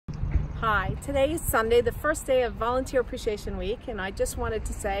Hi, today is Sunday, the first day of Volunteer Appreciation Week, and I just wanted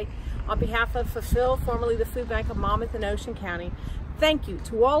to say, on behalf of Fulfill, formerly the Food Bank of Monmouth and Ocean County, thank you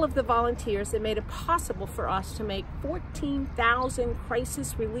to all of the volunteers that made it possible for us to make 14,000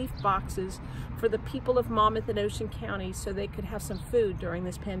 crisis relief boxes for the people of Monmouth and Ocean County so they could have some food during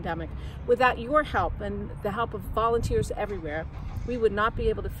this pandemic. Without your help and the help of volunteers everywhere, we would not be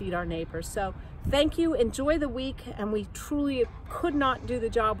able to feed our neighbors. So thank you, enjoy the week, and we truly could not do the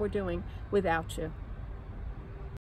job we're doing without you.